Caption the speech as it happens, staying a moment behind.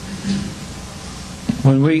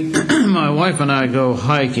When my wife and I go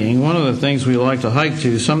hiking, one of the things we like to hike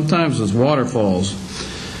to sometimes is waterfalls.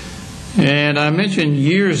 And I mentioned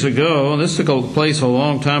years ago, and this took place a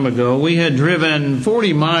long time ago, we had driven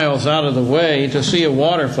 40 miles out of the way to see a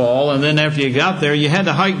waterfall, and then after you got there, you had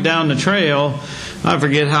to hike down the trail. I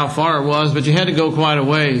forget how far it was, but you had to go quite a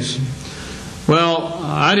ways. Well,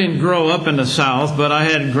 I didn't grow up in the South, but I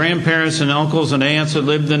had grandparents and uncles and aunts that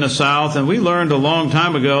lived in the South, and we learned a long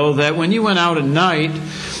time ago that when you went out at night,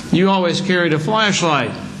 you always carried a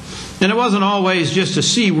flashlight. And it wasn't always just to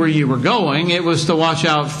see where you were going, it was to watch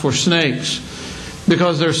out for snakes.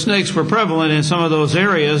 Because their snakes were prevalent in some of those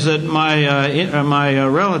areas that my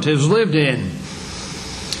relatives lived in.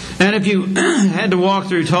 And if you had to walk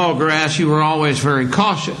through tall grass, you were always very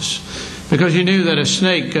cautious, because you knew that a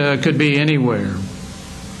snake could be anywhere.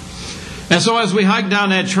 And so as we hiked down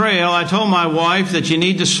that trail, I told my wife that you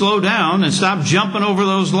need to slow down and stop jumping over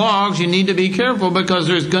those logs. You need to be careful because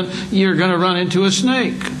you're going to run into a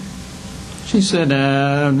snake. She said,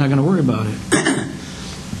 I'm not going to worry about it.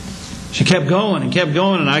 She kept going,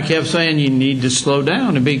 and I kept saying, you need to slow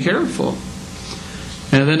down and be careful.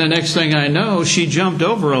 And then the next thing I know, she jumped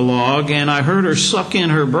over a log, and I heard her suck in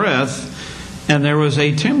her breath, and there was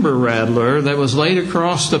a timber rattler that was laid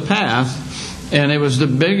across the path, and it was the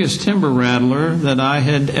biggest timber rattler that I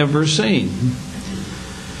had ever seen.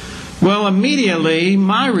 Well, immediately,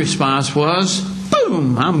 my response was,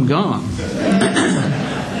 boom, I'm gone.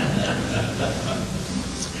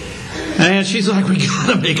 And she's like, we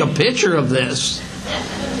got to make a picture of this.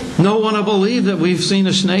 No one will believe that we've seen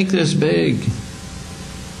a snake this big.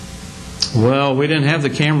 Well, we didn't have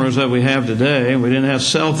the cameras that we have today. We didn't have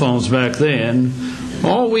cell phones back then.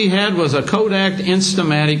 All we had was a Kodak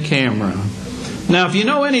Instamatic camera. Now, if you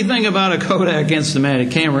know anything about a Kodak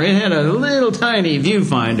Instamatic camera, it had a little tiny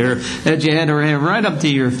viewfinder that you had to have right up to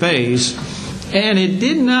your face, and it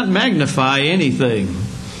did not magnify anything.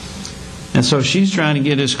 And so she's trying to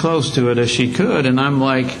get as close to it as she could, and I'm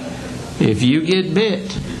like, if you get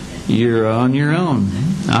bit, you're on your own.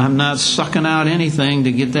 I'm not sucking out anything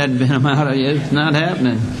to get that venom out of you. It's not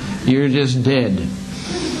happening. You're just dead.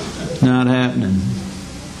 Not happening.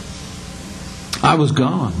 I was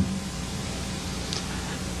gone.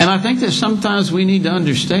 And I think that sometimes we need to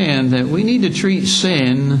understand that we need to treat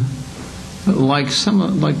sin like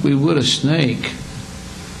we would a snake.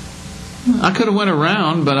 I could have went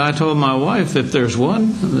around, but I told my wife, if there's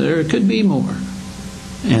one, there could be more.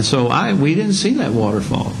 And so we didn't see that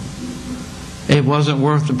waterfall. It wasn't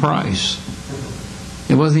worth the price.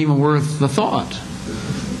 It wasn't even worth the thought.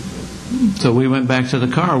 So we went back to the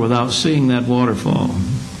car without seeing that waterfall.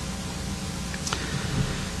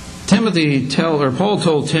 Paul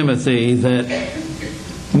told Timothy that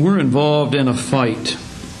we're involved in a fight.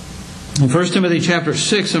 In 1 Timothy chapter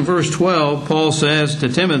 6 and verse 12, Paul says to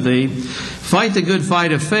Timothy, fight the good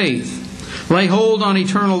fight of faith. Lay hold on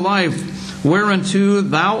eternal life, whereunto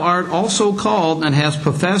thou art also called, and hast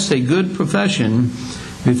professed a good profession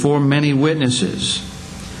before many witnesses.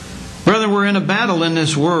 Brethren, we're in a battle in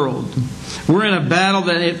this world. We're in a battle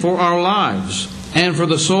for our lives, and for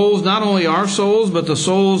the souls, not only our souls, but the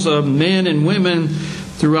souls of men and women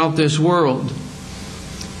throughout this world.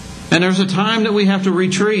 And there's a time that we have to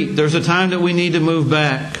retreat. There's a time that we need to move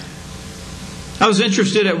back. I was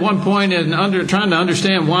interested at one point in trying to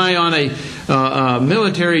understand why on a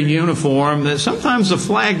military uniform that sometimes the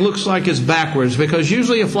flag looks like it's backwards, because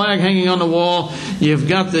usually a flag hanging on the wall, you've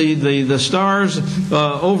got the stars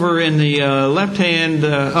over in the left-hand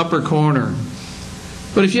upper corner.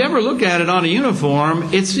 But if you ever look at it on a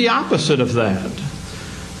uniform, it's the opposite of that.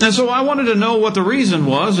 And so I wanted to know what the reason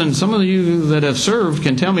was, and some of you that have served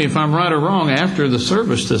can tell me if I'm right or wrong after the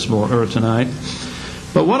service this morning or tonight.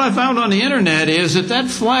 But what I found on the internet is that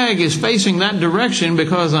flag is facing that direction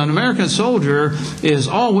because an American soldier is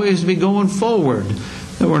always to be going forward,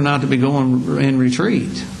 that we're not to be going in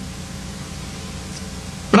retreat.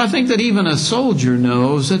 But I think that even a soldier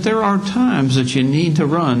knows that there are times that you need to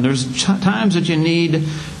run. There's times that you need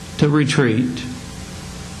to retreat.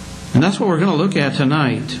 And that's what we're going to look at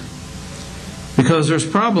tonight. Because there's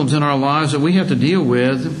problems in our lives that we have to deal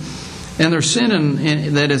with. And there's sin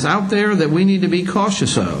that is out there that we need to be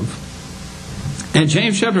cautious of. And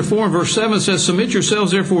James chapter 4 and verse 7 says, submit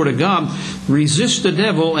yourselves therefore to God. Resist the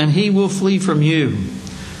devil and he will flee from you.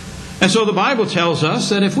 And so the Bible tells us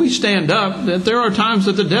that if we stand up, that there are times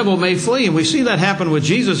that the devil may flee. And we see that happen with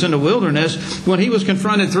Jesus in the wilderness when he was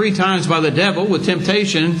confronted 3 times by the devil with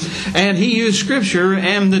temptation. And he used Scripture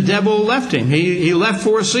and the devil left him. He left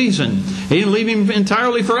for a season. He didn't leave him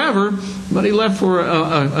entirely forever, but he left for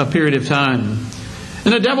a period of time.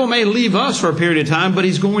 And the devil may leave us for a period of time, but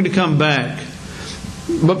he's going to come back.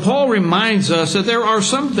 But Paul reminds us that there are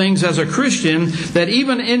some things as a Christian that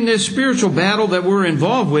even in this spiritual battle that we're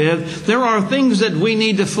involved with, there are things that we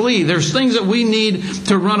need to flee. There's things that we need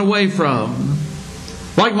to run away from.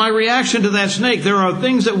 Like my reaction to that snake, there are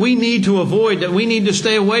things that we need to avoid, that we need to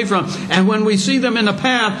stay away from. And when we see them in the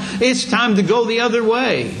path, it's time to go the other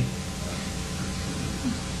way.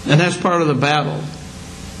 And that's part of the battle.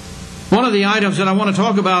 One of the items that I want to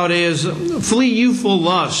talk about is flee youthful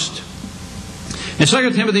lust. In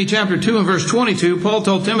 2 Timothy chapter 2 and verse 22, Paul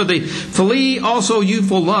told Timothy, flee also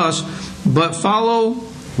youthful lust, but follow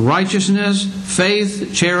righteousness,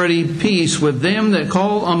 faith, charity, peace with them that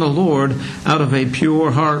call on the Lord out of a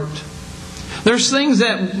pure heart. There's things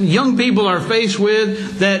that young people are faced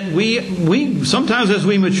with that we sometimes as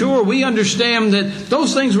we mature, we understand that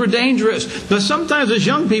those things were dangerous. But sometimes as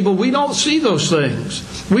young people, we don't see those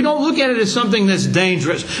things. We don't look at it as something that's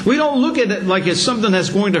dangerous. We don't look at it like it's something that's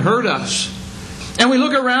going to hurt us. And we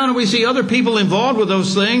look around and we see other people involved with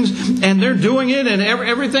those things, and they're doing it, and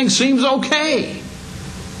everything seems okay.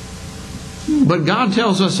 But God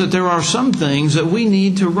tells us that there are some things that we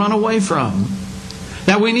need to run away from,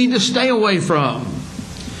 that we need to stay away from.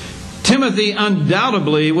 Timothy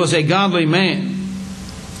undoubtedly was a godly man.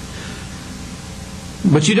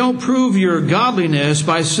 But you don't prove your godliness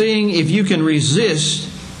by seeing if you can resist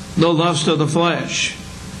the lust of the flesh.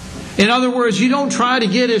 In other words, you don't try to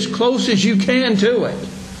get as close as you can to it.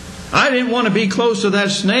 I didn't want to be close to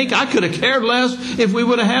that snake. I could have cared less if we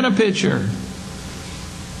would have had a picture.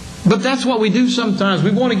 But that's what we do sometimes.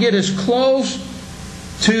 We want to get as close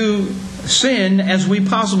to sin as we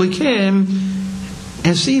possibly can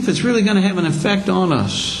and see if it's really going to have an effect on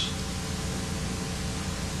us.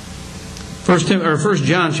 1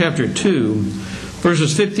 John chapter 2,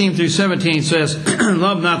 verses 15 through 17 says,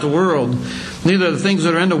 love not the world, neither the things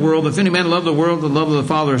that are in the world. If any man love the world, the love of the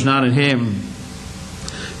Father is not in him.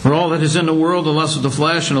 For all that is in the world, the lust of the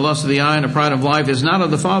flesh, and the lust of the eye, and the pride of life, is not of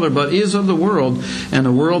the Father, but is of the world. And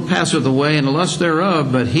the world passeth away, and the lust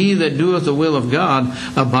thereof, but he that doeth the will of God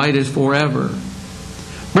abideth forever.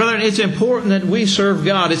 Brethren, it's important that we serve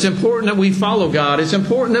God. It's important that we follow God. It's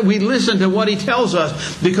important that we listen to what He tells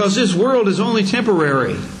us, because this world is only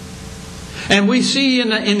temporary. And we see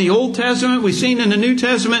in the Old Testament, we've seen in the New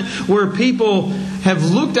Testament, where people have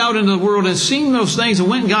looked out into the world and seen those things and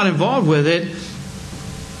went and got involved with it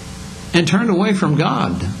and turned away from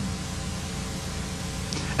God.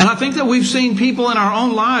 And I think that we've seen people in our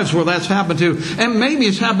own lives where that's happened to. And maybe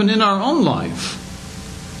it's happened in our own life,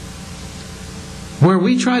 where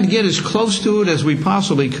we tried to get as close to it as we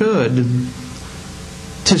possibly could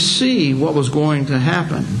to see what was going to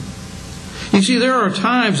happen. You see, there are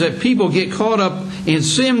times that people get caught up in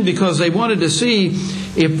sin because they wanted to see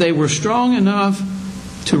if they were strong enough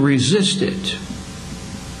to resist it.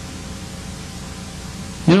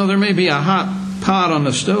 You know, there may be a hot pot on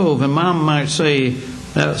the stove, and Mom might say,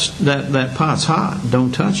 that pot's hot,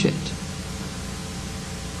 don't touch it.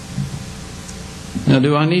 Now,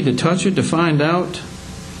 do I need to touch it to find out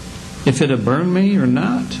if it'll burn me or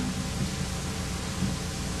not?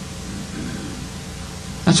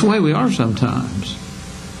 That's the way we are sometimes.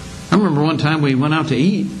 I remember one time we went out to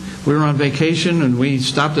eat. We were on vacation and we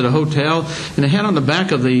stopped at a hotel, and they had on the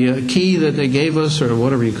back of the key that they gave us, or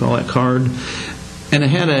whatever you call that card, and it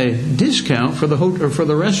had a discount for the hotel, or for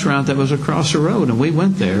the restaurant that was across the road. And we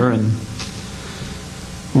went there, and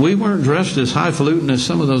we weren't dressed as highfalutin as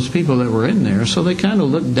some of those people that were in there, so they kind of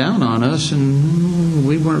looked down on us, and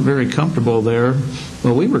we weren't very comfortable there.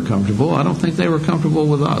 Well, we were comfortable. I don't think they were comfortable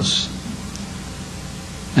with us.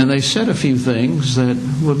 And they said a few things that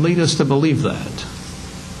would lead us to believe that.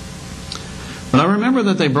 But I remember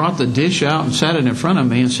that they brought the dish out and sat it in front of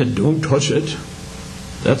me and said, "Don't touch it.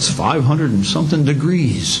 That's 500 and something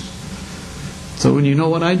degrees." So when you know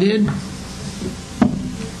what I did?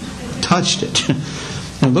 Touched it.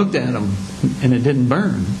 And looked at them, and it didn't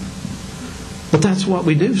burn. But that's what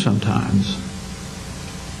we do sometimes.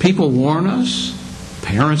 People warn us.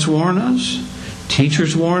 Parents warn us.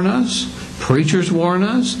 Teachers warn us. Preachers warn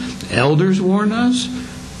us. Elders warn us.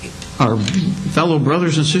 Our fellow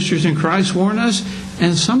brothers and sisters in Christ warn us.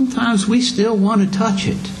 And sometimes we still want to touch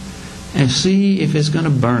it and see if it's going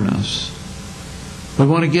to burn us. We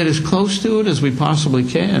want to get as close to it as we possibly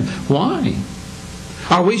can. Why?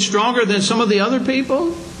 Are we stronger than some of the other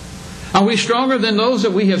people? Are we stronger than those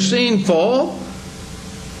that we have seen fall?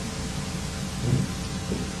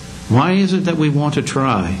 Why is it that we want to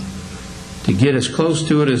try to get as close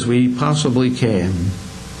to it as we possibly can?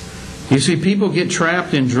 You see, people get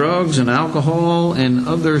trapped in drugs and alcohol and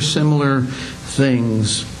other similar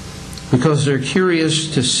things because they're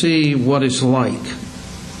curious to see what it's like.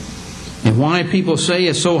 And why people say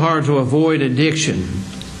it's so hard to avoid addiction.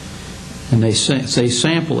 And they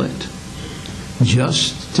sample it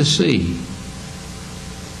just to see.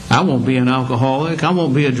 I won't be an alcoholic. I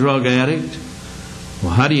won't be a drug addict.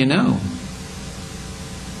 Well, how do you know?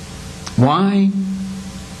 Why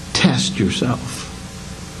test yourself?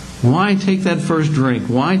 Why take that first drink?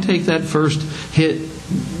 Why take that first hit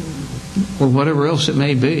or whatever else it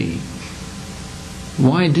may be?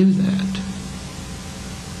 Why do that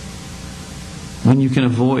when you can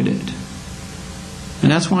avoid it?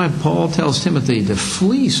 And that's why Paul tells Timothy to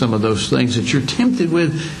flee some of those things that you're tempted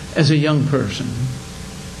with as a young person.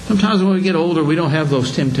 Sometimes when we get older, we don't have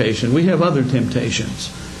those temptations. We have other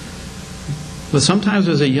temptations. But sometimes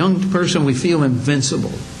as a young person, we feel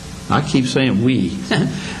invincible. I keep saying we.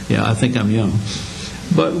 Yeah, I think I'm young.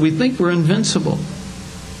 But we think we're invincible.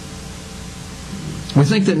 We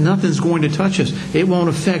think that nothing's going to touch us. It won't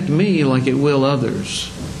affect me like it will others.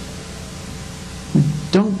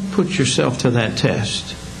 Don't put yourself to that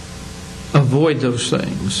test. Avoid those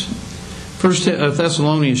things. 1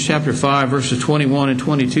 Thessalonians chapter 5, verses 21 and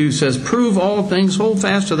 22 says, "Prove all things, hold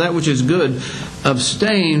fast to that which is good,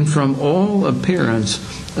 abstain from all appearance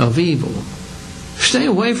of evil." Stay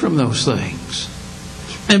away from those things.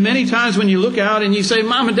 And many times when you look out and you say,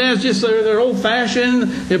 Mom and Dad's just, they're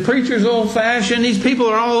old-fashioned, the preacher's old-fashioned, these people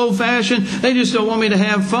are all old-fashioned, they just don't want me to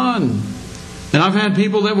have fun. And I've had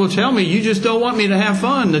people that will tell me, you just don't want me to have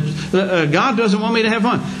fun. God doesn't want me to have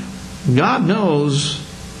fun. God knows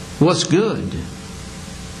what's good.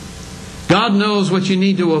 God knows what you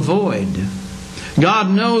need to avoid.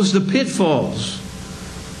 God knows the pitfalls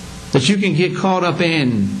that you can get caught up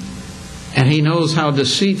in. And He knows how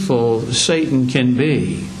deceitful Satan can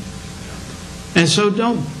be. And so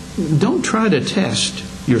don't try to test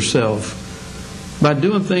yourself by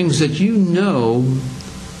doing things that you know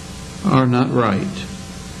are not right.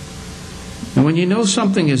 And when you know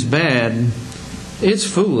something is bad, it's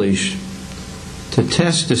foolish to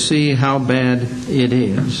test to see how bad it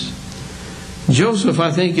is. Joseph,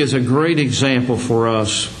 I think, is a great example for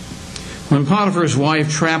us. When Potiphar's wife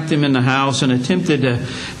trapped him in the house and attempted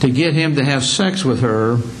to get him to have sex with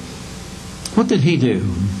her, what did he do?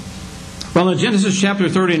 Well, in Genesis chapter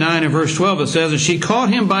 39 and verse 12 it says, "And she caught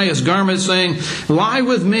him by his garment, saying, 'Lie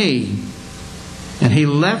with me.' And he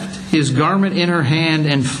left his garment in her hand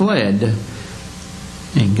and fled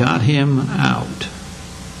and got him out."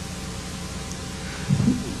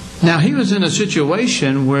 Now, he was in a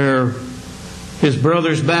situation where his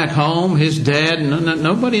brothers back home, his dad,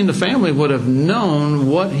 nobody in the family would have known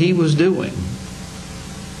what he was doing.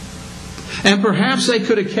 And perhaps they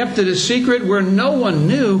could have kept it a secret where no one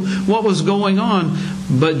knew what was going on.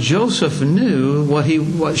 But Joseph knew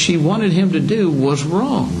what she wanted him to do was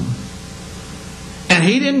wrong. And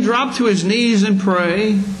he didn't drop to his knees and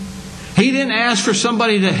pray. He didn't ask for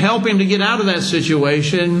somebody to help him to get out of that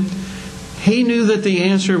situation. He knew that the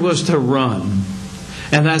answer was to run.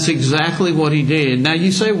 And that's exactly what he did. Now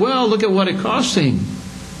you say, well, look at what it cost him.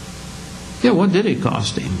 Yeah, what did it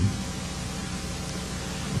cost him?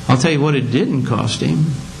 I'll tell you what it didn't cost him.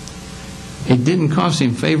 It didn't cost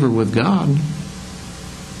him favor with God.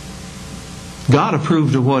 God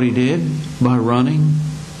approved of what he did by running.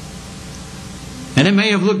 And it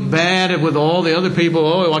may have looked bad with all the other people.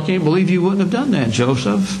 Oh, I can't believe you wouldn't have done that,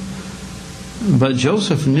 Joseph. But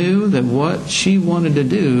Joseph knew that what she wanted to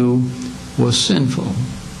do was sinful.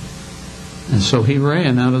 And so he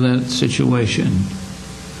ran out of that situation.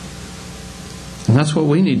 And that's what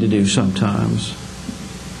we need to do sometimes.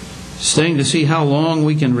 Staying to see how long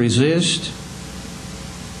we can resist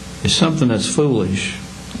is something that's foolish.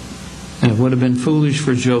 And it would have been foolish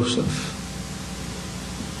for Joseph.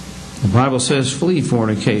 The Bible says, flee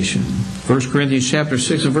fornication. 1 Corinthians chapter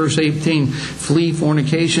 6 and verse 18, flee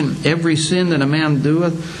fornication. Every sin that a man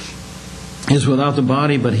doeth is without the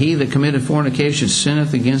body, but he that committeth fornication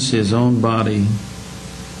sinneth against his own body.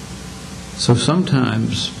 So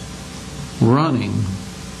sometimes running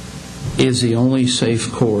is the only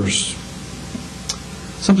safe course.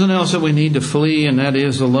 Something else that we need to flee, and that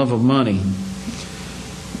is the love of money.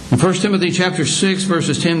 In 1 Timothy chapter 6,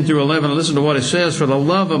 verses 10 through 11, listen to what it says. "For the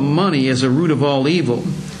love of money is the root of all evil,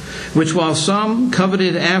 which while some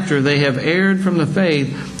coveted after, they have erred from the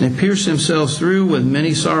faith and pierced themselves through with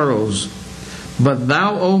many sorrows. But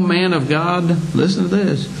thou, O man of God," listen to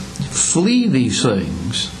this, "flee these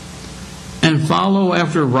things, and follow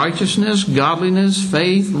after righteousness, godliness,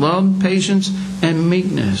 faith, love, patience, and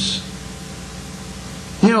meekness."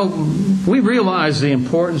 You know, we realize the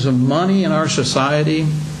importance of money in our society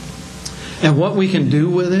and what we can do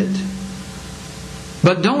with it.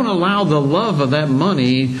 But don't allow the love of that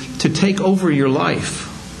money to take over your life.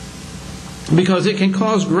 because it can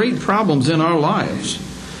cause great problems in our lives.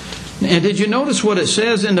 And did you notice what it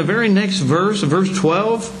says in the very next verse, verse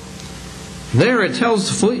 12? There it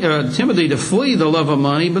tells Timothy to flee the love of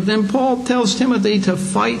money, but then Paul tells Timothy to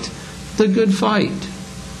fight the good fight.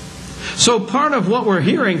 So part of what we're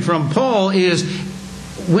hearing from Paul is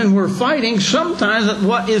when we're fighting, sometimes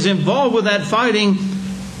what is involved with that fighting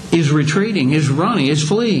is retreating, is running, is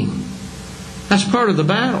fleeing. That's part of the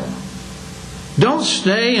battle. Don't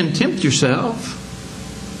stay and tempt yourself.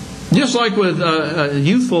 Just like with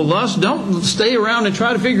youthful lust, don't stay around and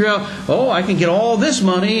try to figure out, I can get all this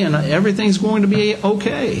money and everything's going to be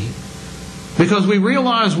okay. Because we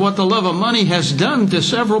realize what the love of money has done to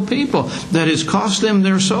several people, that has cost them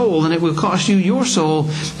their soul, and it will cost you your soul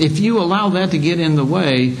if you allow that to get in the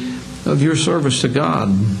way of your service to God.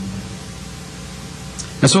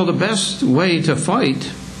 And so the best way to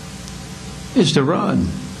fight is to run.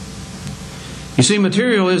 You see,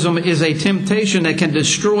 materialism is a temptation that can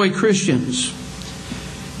destroy Christians.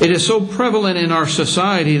 It is so prevalent in our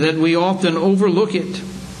society that we often overlook it.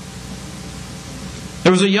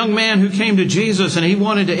 There was a young man who came to Jesus and he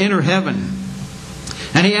wanted to enter heaven.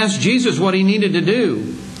 And he asked Jesus what he needed to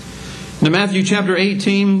do. In Matthew chapter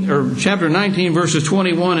 19, verses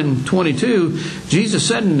 21 and 22, Jesus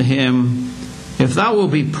said unto him, If thou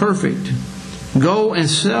wilt be perfect, go and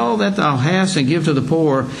sell that thou hast and give to the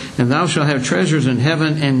poor, and thou shalt have treasures in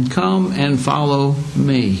heaven, and come and follow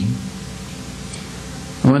me.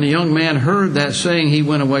 When the young man heard that saying, he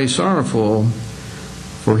went away sorrowful,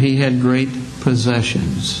 for he had great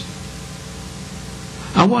possessions.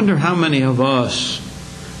 I wonder how many of us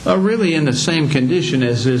are really in the same condition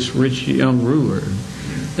as this rich young ruler,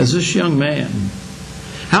 as this young man.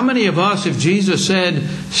 How many of us, if Jesus said,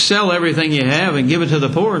 sell everything you have and give it to the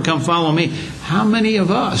poor and come follow me, how many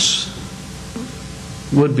of us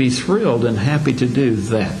would be thrilled and happy to do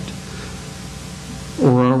that?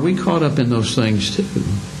 Or are we caught up in those things too?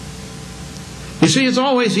 You see, it's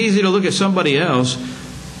always easy to look at somebody else.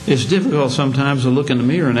 It's difficult sometimes to look in the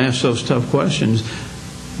mirror and ask those tough questions.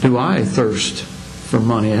 Do I thirst for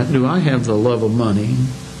money? Do I have the love of money?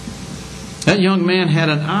 That young man had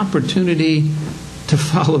an opportunity to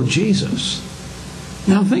follow Jesus.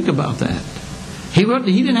 Now think about that. He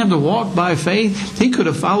didn't have to walk by faith. He could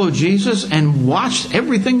have followed Jesus and watched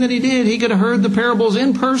everything that he did. He could have heard the parables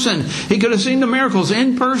in person. He could have seen the miracles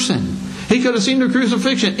in person. He could have seen the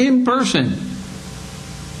crucifixion in person.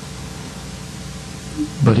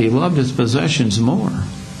 But he loved his possessions more.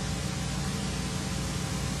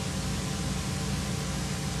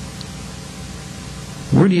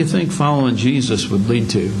 Where do you think following Jesus would lead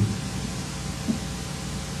to?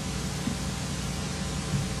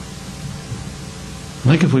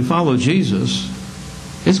 I think if we follow Jesus,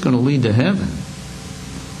 it's going to lead to heaven.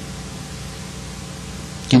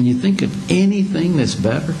 Can you think of anything that's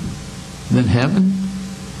better than heaven?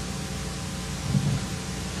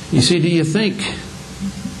 You see, do you think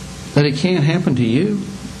that it can't happen to you?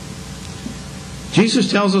 Jesus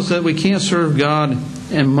tells us that we can't serve God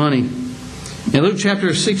and money. In Luke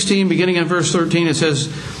chapter 16, beginning in verse 13, it says,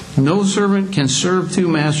 No servant can serve two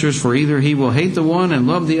masters, for either he will hate the one and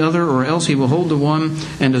love the other, or else he will hold the one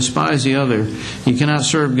and despise the other. You cannot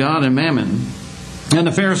serve God and mammon. And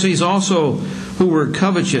the Pharisees also, who were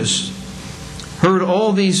covetous, heard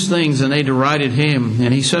all these things, and they derided him.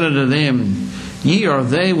 And he said unto them, Ye are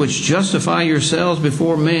they which justify yourselves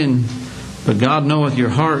before men, but God knoweth your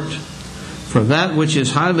heart. For that which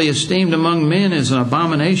is highly esteemed among men is an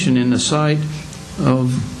abomination in the sight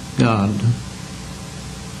of God.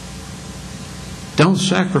 Don't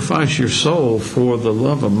sacrifice your soul for the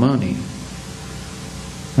love of money.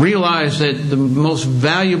 Realize that the most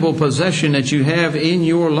valuable possession that you have in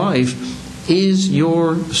your life is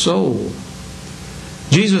your soul.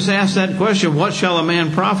 Jesus asked that question, what shall a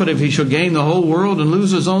man profit if he shall gain the whole world and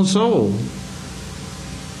lose his own soul?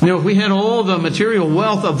 You know, if we had all the material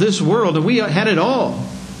wealth of this world, and we had it all,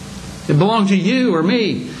 it belonged to you or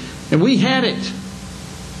me, and we had it,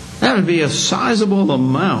 that would be a sizable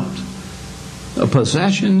amount of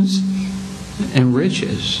possessions and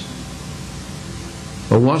riches.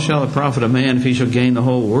 But what shall it profit a man if he shall gain the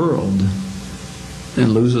whole world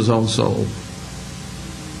and lose his own soul?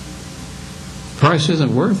 Price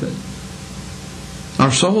isn't worth it.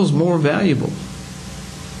 Our soul is more valuable.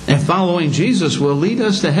 And following Jesus will lead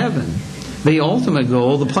us to heaven. The ultimate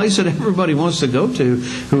goal, the place that everybody wants to go to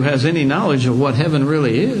who has any knowledge of what heaven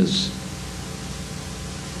really is.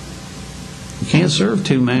 You can't serve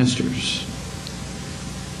two masters.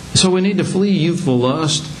 So we need to flee youthful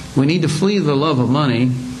lust. We need to flee the love of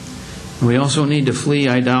money. We also need to flee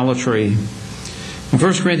idolatry. In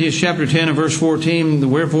 1 Corinthians chapter 10 and verse 14,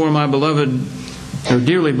 wherefore, my beloved, or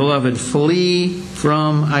dearly beloved, flee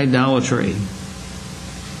from idolatry.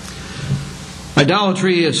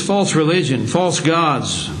 Idolatry is false religion, false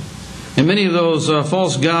gods. And many of those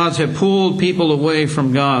false gods have pulled people away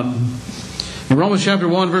from God. In Romans chapter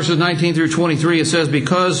 1, verses 19 through 23, it says,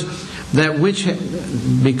 Because that which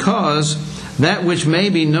may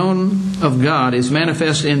be known of God is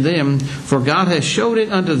manifest in them, for God has showed it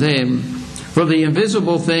unto them. For the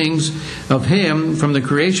invisible things of Him from the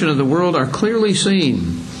creation of the world are clearly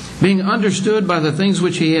seen, being understood by the things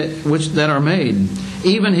which that are made,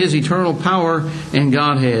 even His eternal power and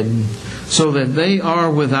Godhead, so that they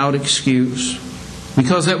are without excuse.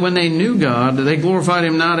 Because that when they knew God, they glorified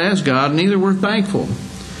Him not as God, neither were thankful,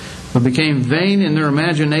 but became vain in their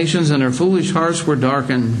imaginations, and their foolish hearts were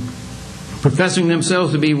darkened. Professing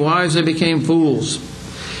themselves to be wise, they became fools,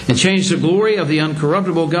 and changed the glory of the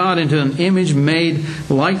uncorruptible God into an image made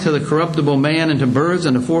like to the corruptible man, and to birds,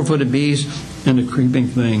 and to four-footed beasts, and to creeping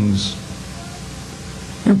things.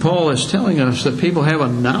 Here Paul is telling us that people have a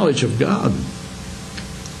knowledge of God,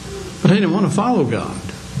 but they didn't want to follow God.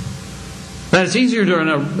 That it's easier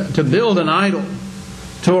to build an idol,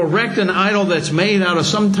 to erect an idol that's made out of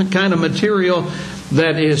some kind of material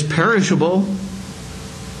that is perishable.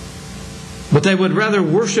 But they would rather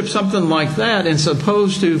worship something like that as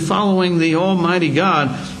opposed to following the Almighty God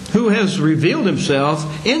who has revealed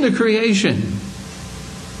Himself in the creation.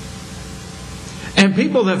 And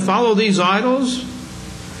people that follow these idols,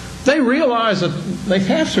 they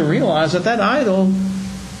have to realize that idol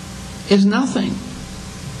is nothing.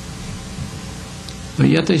 But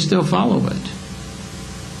yet they still follow it.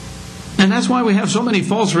 And that's why we have so many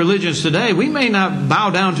false religions today. We may not bow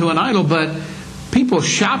down to an idol, but people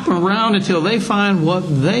shop around until they find what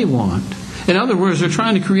they want. In other words, they're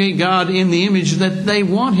trying to create God in the image that they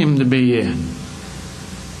want Him to be in.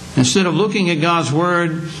 Instead of looking at God's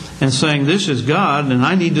Word and saying, this is God and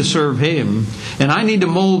I need to serve Him, and I need to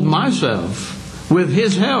mold myself with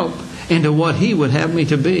His help into what He would have me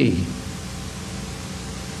to be.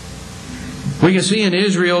 We can see in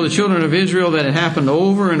Israel, the children of Israel, that it happened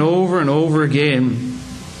over and over and over again.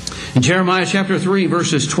 In Jeremiah chapter 3,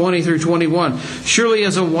 verses 20 through 21, surely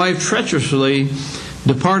as a wife treacherously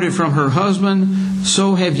departed from her husband,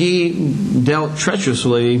 so have ye dealt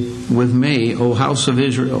treacherously with me, O house of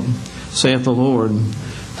Israel, saith the Lord.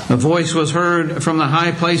 A voice was heard from the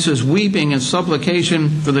high places, weeping and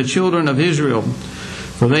supplication for the children of Israel,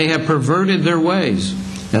 for they have perverted their ways,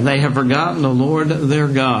 and they have forgotten the Lord their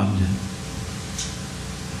God.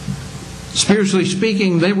 Spiritually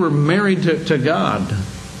speaking, they were married to God.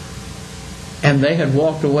 And they had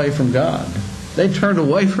walked away from God. They turned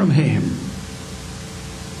away from Him.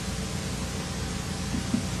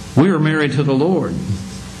 We are married to the Lord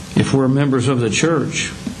if we're members of the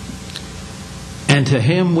church. And to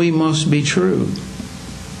Him we must be true.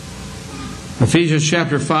 Ephesians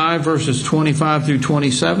chapter 5, verses 25 through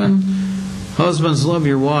 27. Husbands, love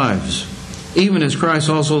your wives, even as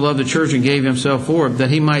Christ also loved the church and gave Himself for it,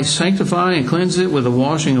 that He might sanctify and cleanse it with the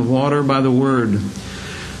washing of water by the word,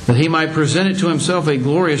 that He might present it to Himself a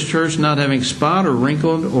glorious church, not having spot or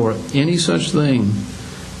wrinkle or any such thing,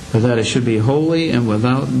 but that it should be holy and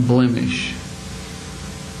without blemish.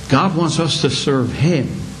 God wants us to serve Him.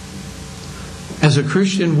 As a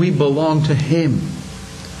Christian, we belong to Him.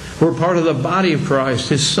 We're part of the body of Christ,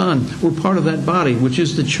 His Son. We're part of that body, which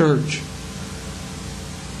is the church.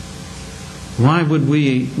 Why would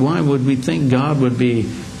we think God would be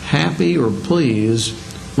happy or pleased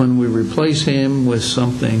when we replace Him with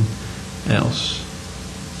something else?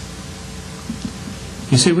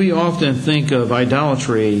 You see, we often think of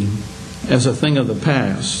idolatry as a thing of the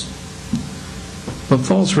past, but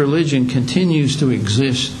false religion continues to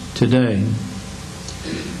exist today.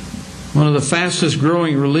 One of the fastest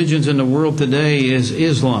growing religions in the world today is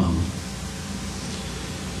Islam.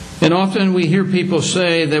 And often we hear people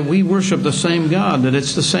say that we worship the same God, that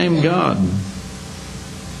it's the same God.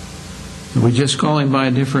 We just call Him by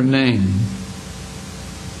a different name.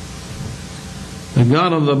 The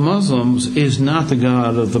God of the Muslims is not the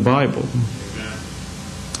God of the Bible.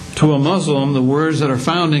 To a Muslim, the words that are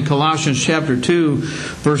found in Colossians chapter 2,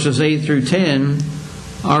 verses 8 through 10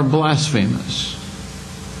 are blasphemous.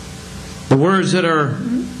 The words that are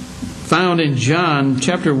found in John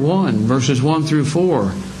chapter 1, verses 1 through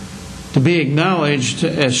 4, to be acknowledged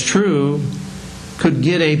as true, could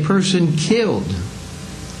get a person killed.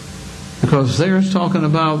 Because they're talking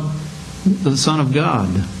about the Son of God,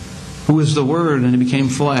 who is the Word and He became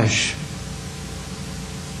flesh.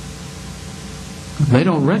 They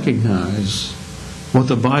don't recognize what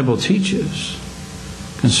the Bible teaches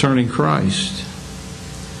concerning Christ.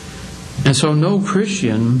 And so no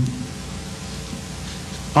Christian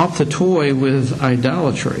ought to toy with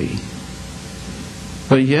idolatry.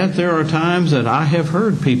 But yet there are times that I have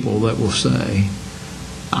heard people that will say,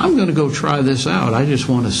 I'm going to go try this out. I just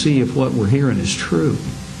want to see if what we're hearing is true.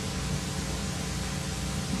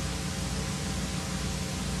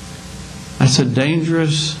 That's a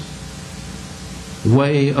dangerous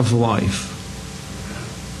way of life.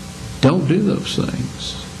 Don't do those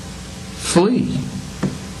things. Flee.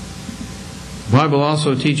 The Bible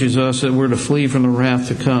also teaches us that we're to flee from the wrath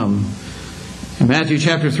to come. In Matthew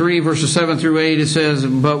chapter 3, verses 7 through 8, it says,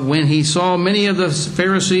 But when he saw many of the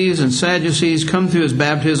Pharisees and Sadducees come to his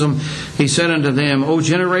baptism, he said unto them, O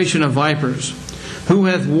generation of vipers, who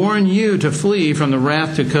hath warned you to flee from the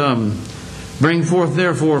wrath to come? Bring forth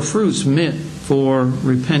therefore fruits meet for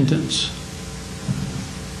repentance.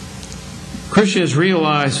 Christians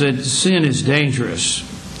realize that sin is dangerous.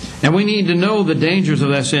 And we need to know the dangers of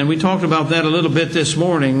that sin. We talked about that a little bit this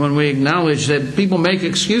morning when we acknowledged that people make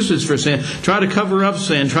excuses for sin, try to cover up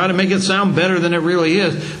sin, try to make it sound better than it really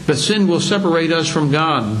is. But sin will separate us from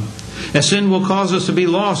God. And sin will cause us to be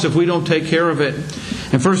lost if we don't take care of it.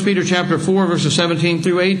 In 1 Peter chapter 4, verses 17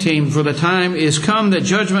 through 18, For the time is come that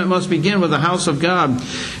judgment must begin with the house of God.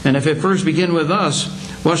 And if it first begin with us,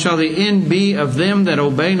 what shall the end be of them that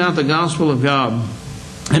obey not the gospel of God?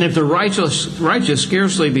 And if the righteous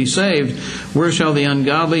scarcely be saved, where shall the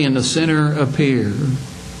ungodly and the sinner appear?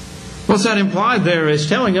 What's that implied there? It's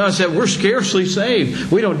telling us that we're scarcely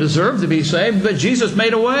saved. We don't deserve to be saved, but Jesus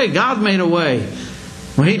made a way. God made a way.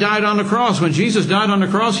 When He died on the cross, when Jesus died on the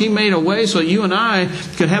cross, He made a way so you and I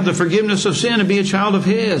could have the forgiveness of sin and be a child of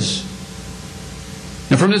His.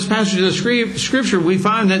 And from this passage of the Scripture, we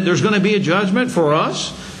find that there's going to be a judgment for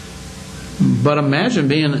us. But imagine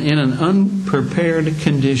being in an unprepared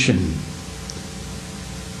condition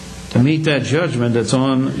to meet that judgment that's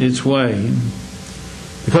on its way.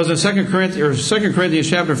 Because in 2 Corinthians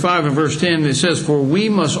chapter 5 and verse 10, it says, For we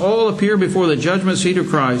must all appear before the judgment seat of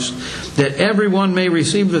Christ, that everyone may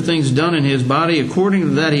receive the things done in his body according to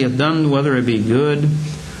that he hath done, whether it be good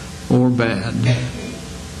or bad.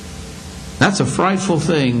 That's a frightful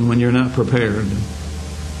thing when you're not prepared.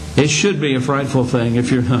 It should be a frightful thing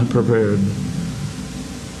if you're not prepared.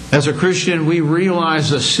 As a Christian, we realize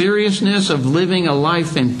the seriousness of living a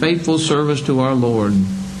life in faithful service to our Lord.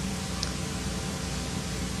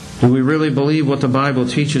 Do we really believe what the Bible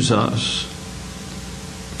teaches us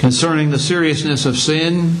concerning the seriousness of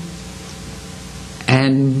sin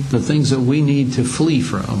and the things that we need to flee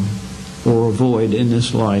from or avoid in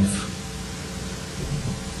this life?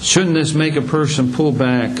 Shouldn't this make a person pull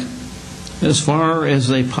back as far as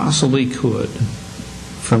they possibly could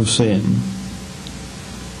from sin?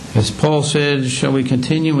 As Paul said, shall we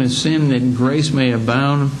continue in sin that grace may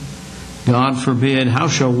abound? God forbid. How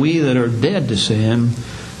shall we that are dead to sin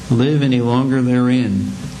live any longer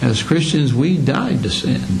therein? As Christians, we died to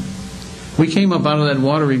sin. We came up out of that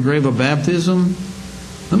watery grave of baptism.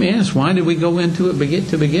 Let me ask, why did we go into it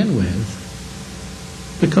to begin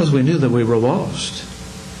with? Because we knew that we were lost.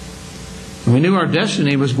 We knew our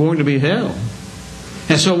destiny was going to be hell.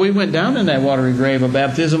 And so we went down in that watery grave of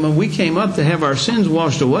baptism, and we came up to have our sins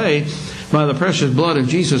washed away by the precious blood of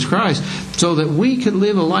Jesus Christ, so that we could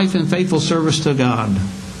live a life in faithful service to God.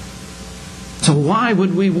 So why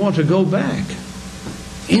would we want to go back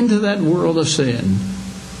into that world of sin?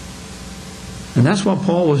 And that's what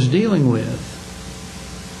Paul was dealing with.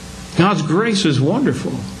 God's grace is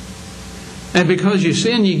wonderful. And because you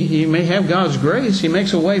sin, you may have God's grace. He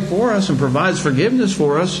makes a way for us and provides forgiveness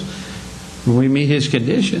for us when we meet His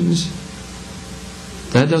conditions.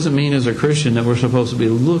 That doesn't mean as a Christian that we're supposed to be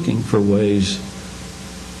looking for ways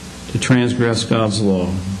to transgress God's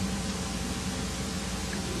law.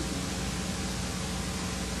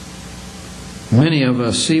 Many of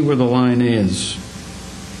us see where the line is,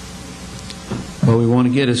 but we want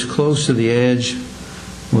to get as close to the edge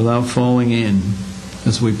without falling in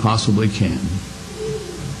as we possibly can.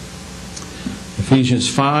 Ephesians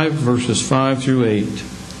 5, verses 5 through 8.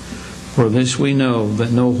 For this we know,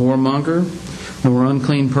 that no whoremonger, nor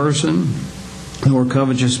unclean person, nor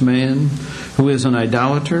covetous man, who is an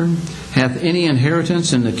idolater, hath any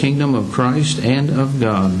inheritance in the kingdom of Christ and of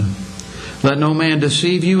God. Let no man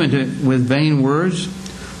deceive you with vain words,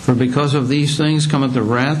 for because of these things cometh the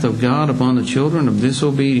wrath of God upon the children of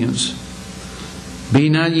disobedience. Be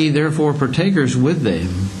not ye therefore partakers with them,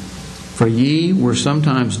 for ye were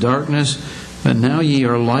sometimes darkness, but now ye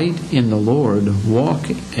are light in the Lord. Walk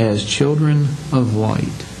as children of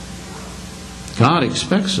light. God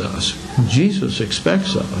expects us, Jesus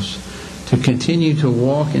expects us, to continue to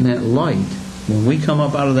walk in that light when we come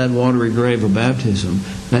up out of that watery grave of baptism,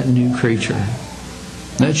 that new creature,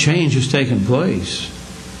 that change has taken place.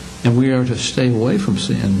 And we are to stay away from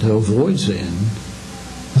sin, to avoid sin.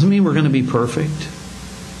 Doesn't mean we're going to be perfect.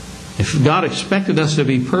 If God expected us to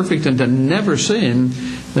be perfect and to never sin,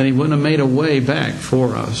 then He wouldn't have made a way back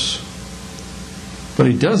for us. But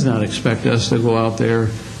He does not expect us to go out there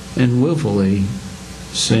and willfully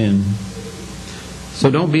sin. So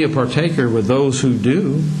don't be a partaker with those who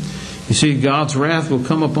do. You see, God's wrath will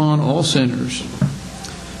come upon all sinners.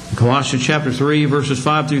 In Colossians chapter 3, verses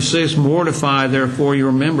 5 through 6, mortify therefore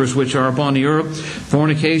your members which are upon the earth,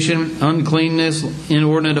 fornication, uncleanness,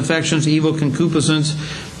 inordinate affections, evil concupiscence,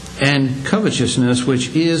 and covetousness, which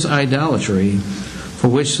is idolatry, for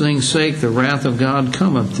which things' sake the wrath of God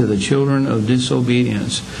cometh to the children of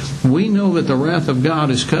disobedience. We know that the wrath of God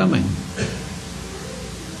is coming.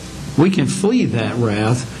 We can flee that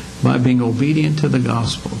wrath by being obedient to the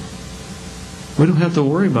gospel. We don't have to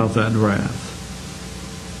worry about that wrath,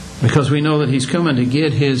 because we know that He's coming to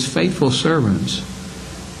get His faithful servants,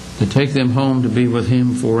 to take them home to be with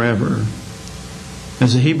Him forever.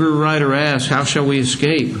 As the Hebrew writer asks, how shall we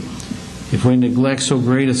escape if we neglect so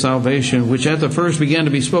great a salvation, which at the first began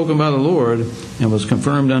to be spoken by the Lord, and was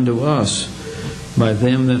confirmed unto us by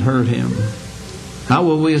them that heard Him? How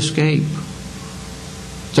will we escape?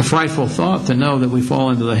 It's a frightful thought to know that we fall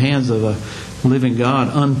into the hands of a living God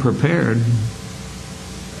unprepared.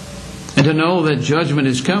 And to know that judgment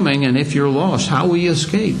is coming, and if you're lost, how will you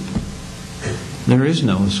escape? There is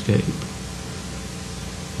no escape.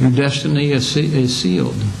 Your destiny is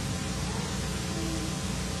sealed.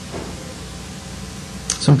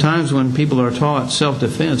 Sometimes when people are taught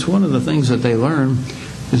self-defense, one of the things that they learn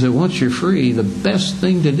is that once you're free, the best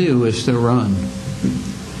thing to do is to run.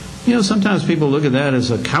 You know, sometimes people look at that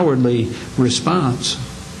as a cowardly response.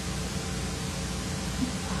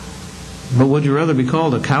 But would you rather be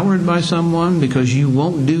called a coward by someone because you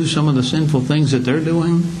won't do some of the sinful things that they're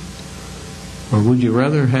doing? Or would you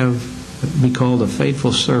rather be called a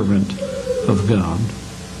faithful servant of God?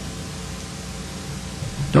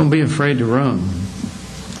 Don't be afraid to run.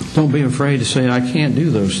 Don't be afraid to say, I can't do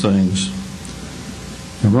those things.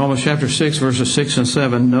 In Romans chapter 6, verses 6 and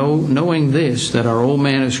 7, knowing this, that our old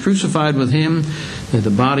man is crucified with Him, that the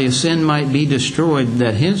body of sin might be destroyed,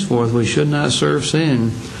 that henceforth we should not serve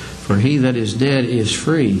sin, for he that is dead is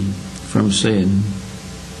free from sin.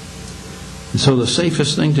 And so the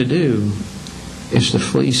safest thing to do is to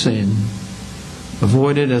flee sin.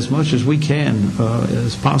 Avoid it as much as we can,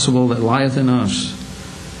 as possible, that lieth in us.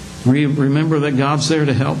 Remember that God's there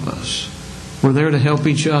to help us. We're there to help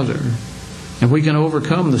each other. And we can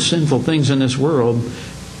overcome the sinful things in this world.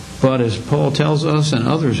 But as Paul tells us, and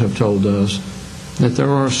others have told us, that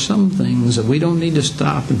there are some things that we don't need to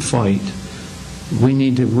stop and fight. We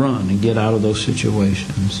need to run and get out of those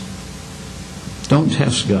situations. Don't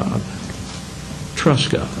test God.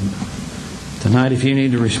 Trust God. Tonight, if you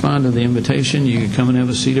need to respond to the invitation, you can come and have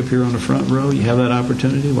a seat up here on the front row. You have that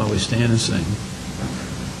opportunity while we stand and sing.